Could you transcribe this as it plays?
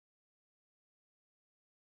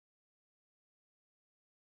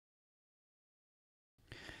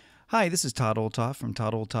Hi, this is Todd Olthoff from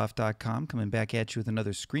ToddOlthoff.com coming back at you with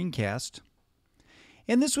another screencast.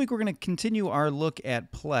 And this week we're going to continue our look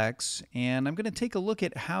at PLEX, and I'm going to take a look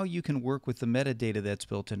at how you can work with the metadata that's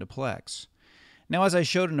built into PLEX. Now, as I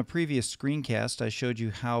showed in a previous screencast, I showed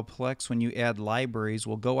you how PLEX, when you add libraries,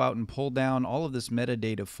 will go out and pull down all of this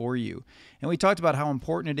metadata for you. And we talked about how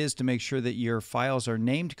important it is to make sure that your files are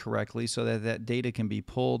named correctly so that that data can be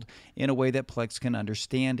pulled in a way that PLEX can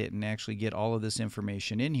understand it and actually get all of this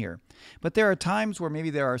information in here. But there are times where maybe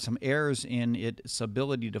there are some errors in its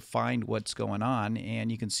ability to find what's going on.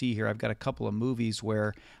 And you can see here I've got a couple of movies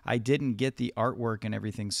where I didn't get the artwork and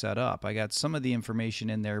everything set up. I got some of the information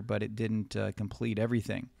in there, but it didn't complete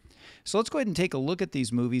everything. So let's go ahead and take a look at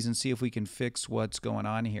these movies and see if we can fix what's going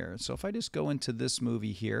on here. So if I just go into this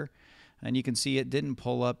movie here, and you can see it didn't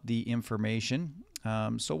pull up the information.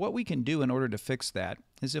 So what we can do in order to fix that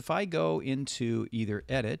is if I go into either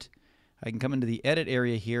edit, I can come into the edit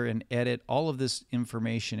area here and edit all of this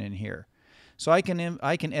information in here. So I can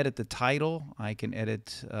edit the title, I can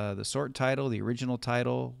edit the sort title, the original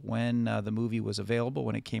title, when the movie was available,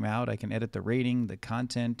 when it came out. I can edit the rating, the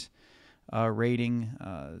content rating,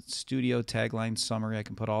 studio tagline, summary. I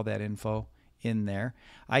can put all that info in there.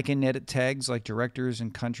 I can edit tags like directors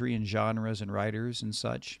and country and genres and writers and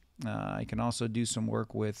such. I can also do some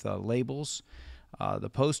work with labels. The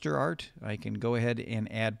poster art, I can go ahead and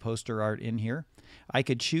add poster art in here. I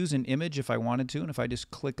could choose an image if I wanted to, and if I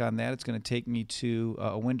just click on that, it's going to take me to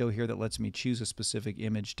a window here that lets me choose a specific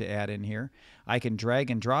image to add in here. I can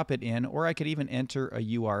drag and drop it in, or I could even enter a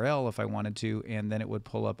URL if I wanted to, and then it would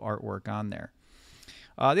pull up artwork on there.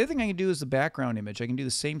 The other thing I can do is the background image. I can do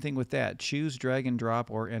the same thing with that. Choose, drag and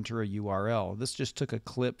drop, or enter a URL. This just took a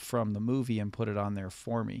clip from the movie and put it on there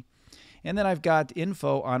for me. And then I've got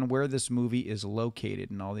info on where this movie is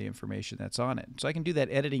located and all the information that's on it. So I can do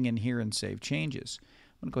that editing in here and save changes.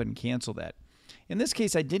 I'm going to go ahead and cancel that. In this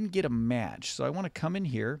case, I didn't get a match. So I want to come in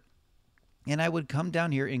here, and I would come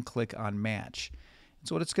down here and click on match. And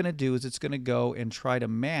so what it's going to do is it's going to go and try to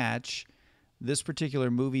match this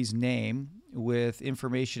particular movie's name with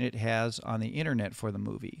information it has on the internet for the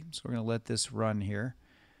movie. So we're going to let this run here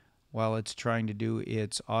while it's trying to do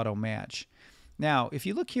its auto match. Now, if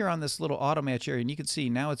you look here on this little auto match area, and you can see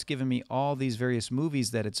now it's given me all these various movies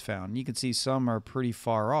that it's found. You can see some are pretty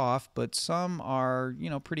far off, but some are,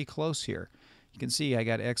 pretty close here. You can see I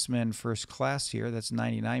got X-Men First Class here. That's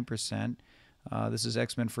 99%. This is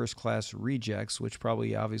X-Men First Class Rejects, which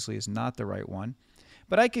probably obviously is not the right one.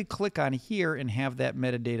 But I could click on here and have that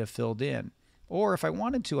metadata filled in. Or if I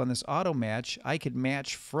wanted to on this auto match, I could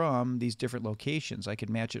match from these different locations. I could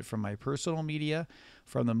match it from my personal media,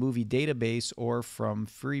 from the movie database, or from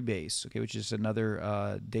Freebase, okay, which is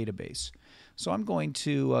another database. So I'm going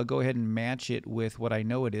to go ahead and match it with what I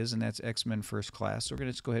know it is, and that's X-Men First Class. So we're going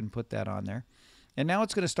to just go ahead and put that on there. And now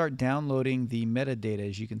it's going to start downloading the metadata,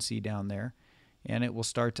 as you can see down there, and it will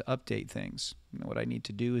start to update things. And what I need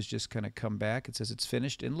to do is just kind of come back. It says it's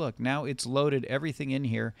finished, and look, now it's loaded everything in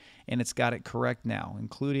here, and it's got it correct now,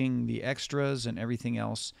 including the extras and everything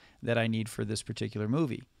else that I need for this particular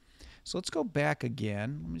movie. So let's go back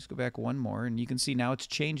again. Let me just go back one more, and you can see now it's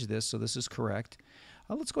changed this, so this is correct.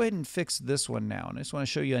 Let's go ahead and fix this one now, and I just want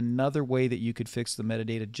to show you another way that you could fix the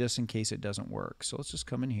metadata just in case it doesn't work. So let's just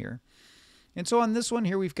come in here. And so on this one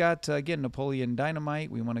here, we've got, again, Napoleon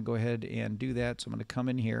Dynamite. We want to go ahead and do that. So I'm going to come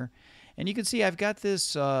in here. And you can see I've got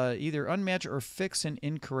this either unmatch or fix an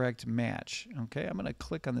incorrect match. Okay, I'm going to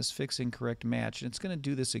click on this fix incorrect match, and it's going to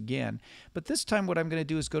do this again. But this time what I'm going to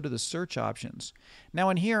do is go to the search options. Now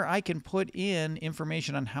in here, I can put in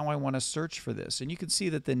information on how I want to search for this. And you can see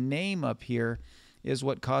that the name up here is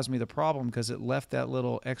what caused me the problem because it left that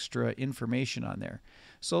little extra information on there.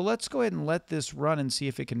 So let's go ahead and let this run and see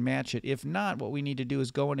if it can match it. If not, what we need to do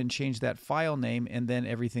is go in and change that file name, and then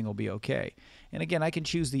everything will be okay. And again, I can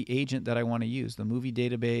choose the agent that I want to use, the movie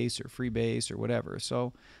database or Freebase or whatever.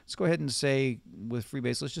 So let's go ahead and say with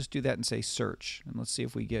Freebase, let's just do that and say search. And let's see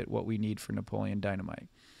if we get what we need for Napoleon Dynamite.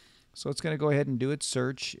 So it's going to go ahead and do its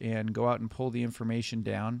search and go out and pull the information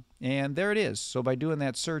down. And there it is. So by doing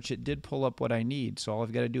that search, it did pull up what I need. So all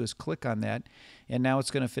I've got to do is click on that. And now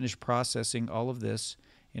it's going to finish processing all of this.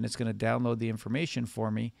 And it's going to download the information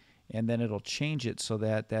for me. And then it'll change it so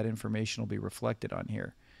that that information will be reflected on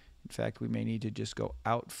here. In fact, we may need to just go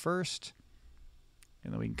out first.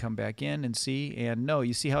 And then we can come back in and see. And no,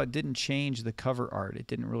 you see how it didn't change the cover art. It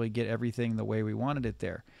didn't really get everything the way we wanted it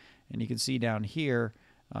there. And you can see down here,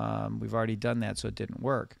 we've already done that, so it didn't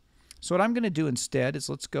work. So what I'm going to do instead is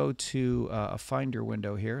let's go to a Finder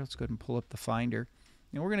window here. Let's go ahead and pull up the Finder.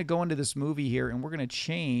 And we're going to go into this movie here, and we're going to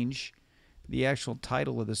change the actual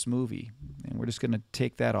title of this movie. And we're just going to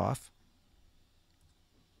take that off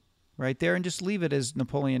right there and just leave it as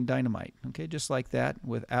Napoleon Dynamite. Okay, just like that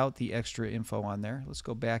without the extra info on there. Let's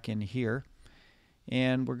go back in here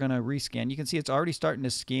and we're going to rescan. You can see it's already starting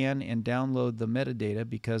to scan and download the metadata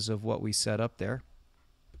because of what we set up there.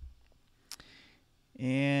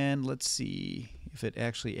 And let's see if it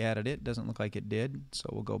actually added it. Doesn't look like it did. So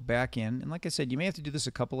we'll go back in. And like I said, you may have to do this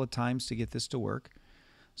a couple of times to get this to work.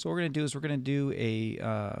 So what we're going to do is we're going to do a,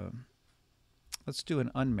 let's do an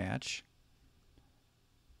unmatch.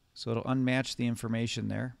 So it'll unmatch the information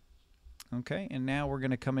there. Okay, and now we're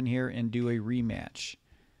going to come in here and do a rematch.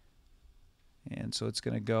 And so it's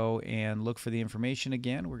going to go and look for the information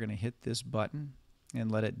again. We're going to hit this button and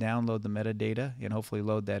let it download the metadata and hopefully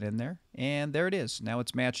load that in there. And there it is. Now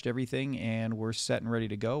it's matched everything and we're set and ready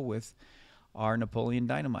to go with our Napoleon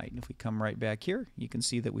Dynamite. And if we come right back here, you can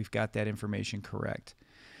see that we've got that information correct.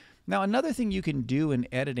 Now another thing you can do in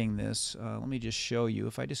editing this, let me just show you.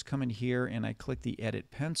 If I just come in here and I click the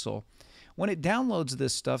edit pencil, when it downloads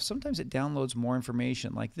this stuff, sometimes it downloads more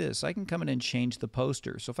information like this. I can come in and change the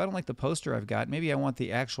poster. So if I don't like the poster I've got, maybe I want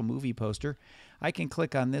the actual movie poster, I can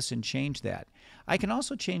click on this and change that. I can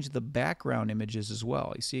also change the background images as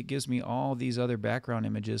well. You see it gives me all these other background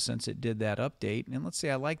images since it did that update. And let's say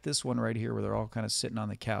I like this one right here where they're all kind of sitting on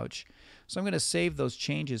the couch. So I'm going to save those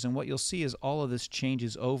changes, and what you'll see is all of this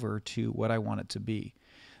changes over to what I want it to be.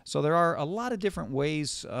 So there are a lot of different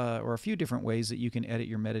ways, or a few different ways that you can edit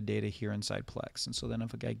your metadata here inside PLEX. And so then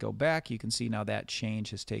if I go back, you can see now that change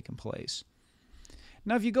has taken place.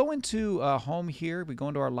 Now if you go into home here, we go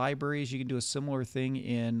into our libraries, you can do a similar thing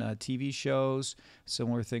in TV shows,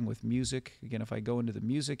 similar thing with music. Again, if I go into the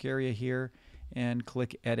music area here and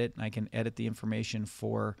click edit, I can edit the information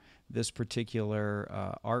for this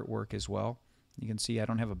particular artwork as well. You can see I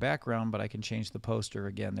don't have a background, but I can change the poster.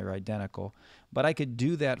 Again, they're identical. But I could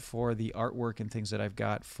do that for the artwork and things that I've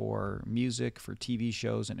got for music, for TV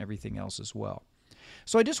shows, and everything else as well.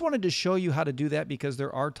 So I just wanted to show you how to do that because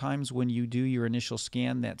there are times when you do your initial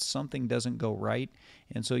scan that something doesn't go right.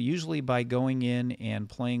 And so usually by going in and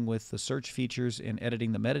playing with the search features and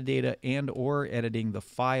editing the metadata and or editing the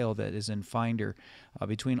file that is in Finder,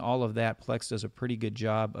 between all of that, PLEX does a pretty good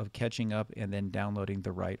job of catching up and then downloading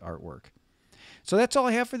the right artwork. So that's all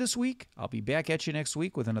I have for this week. I'll be back at you next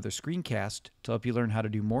week with another screencast to help you learn how to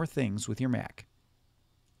do more things with your Mac.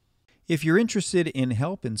 If you're interested in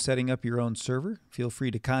help in setting up your own server, feel free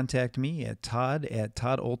to contact me at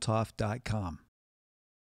todd@toddolthoff.com.